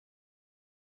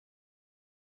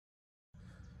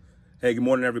Hey, good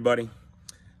morning, everybody.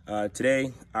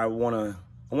 Today, I want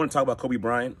to talk about Kobe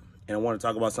Bryant, and I want to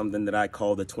talk about something that I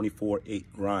call the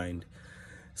 24/8 grind.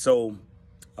 So,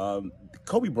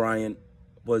 Kobe Bryant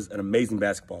was an amazing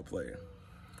basketball player,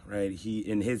 right?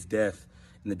 In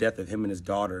the death of him and his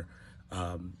daughter,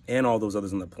 and all those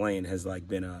others on the plane has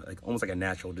been almost like a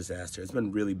natural disaster. It's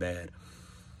been really bad.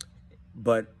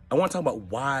 But I want to talk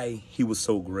about why he was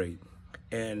so great,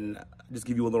 and I'll just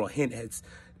give you a little hint.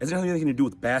 It doesn't have anything to do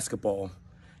with basketball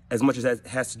as much as it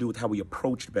has to do with how he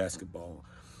approached basketball.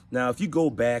 Now, if you go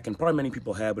back, and probably many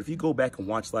people have, but if you go back and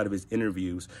watch a lot of his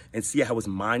interviews and see how his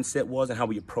mindset was and how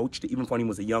he approached it, even when he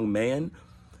was a young man,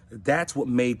 that's what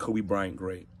made Kobe Bryant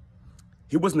great.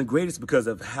 He wasn't the greatest because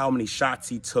of how many shots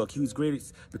he took. He was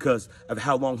greatest because of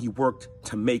how long he worked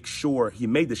to make sure he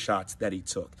made the shots that he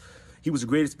took. He was the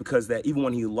greatest because that even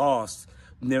when he lost,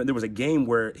 there was a game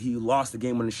where he lost the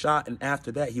game-winning shot, and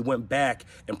after that, he went back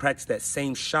and practiced that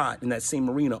same shot in that same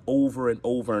arena over and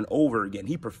over and over again.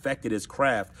 He perfected his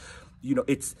craft.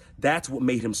 That's what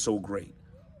made him so great.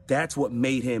 That's what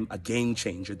made him a game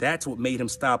changer. That's what made him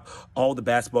stop all the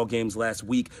basketball games last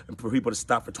week and for people to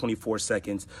stop for 24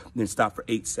 seconds and then stop for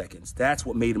 8 seconds. That's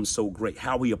what made him so great.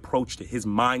 How he approached it, his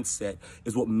mindset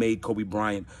is what made Kobe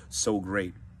Bryant so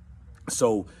great.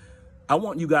 So I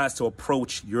want you guys to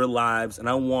approach your lives, and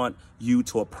I want you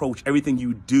to approach everything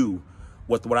you do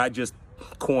with what I just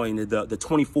coined the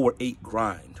 24/8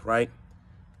 grind, right?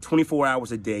 24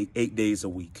 hours a day, 8 days a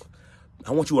week.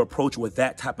 I want you to approach it with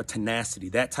that type of tenacity,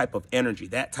 that type of energy,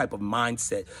 that type of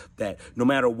mindset that no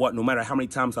matter what, no matter how many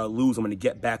times I lose, I'm going to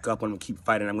get back up, I'm going to keep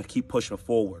fighting, I'm going to keep pushing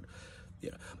forward.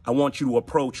 Yeah. I want you to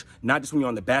approach, not just when you're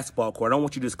on the basketball court. I don't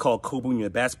want you to just call Kobe when you're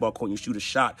on the basketball court and you shoot a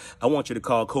shot. I want you to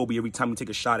call Kobe every time you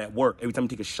take a shot at work, every time you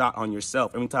take a shot on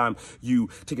yourself, every time you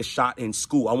take a shot in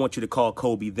school. I want you to call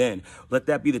Kobe then. Let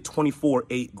that be the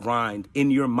 24/8 grind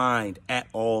in your mind at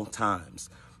all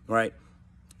times, right?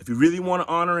 If you really want to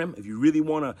honor him, if you really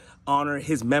want to honor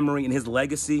his memory and his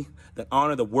legacy, then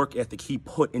honor the work ethic he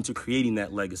put into creating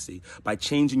that legacy by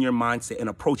changing your mindset and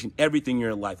approaching everything in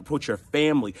your life. Approach your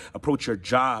family, approach your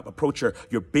job, approach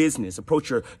your business, approach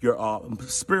your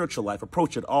spiritual life,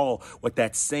 approach it all with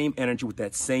that same energy, with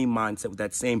that same mindset, with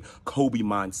that same Kobe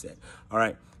mindset. All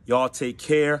right. Y'all take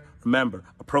care. Remember,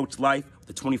 approach life with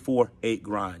the 24/8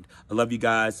 grind. I love you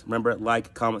guys. Remember,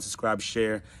 like, comment, subscribe,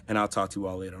 share, and I'll talk to you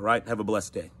all later. All right? Have a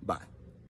blessed day. Bye.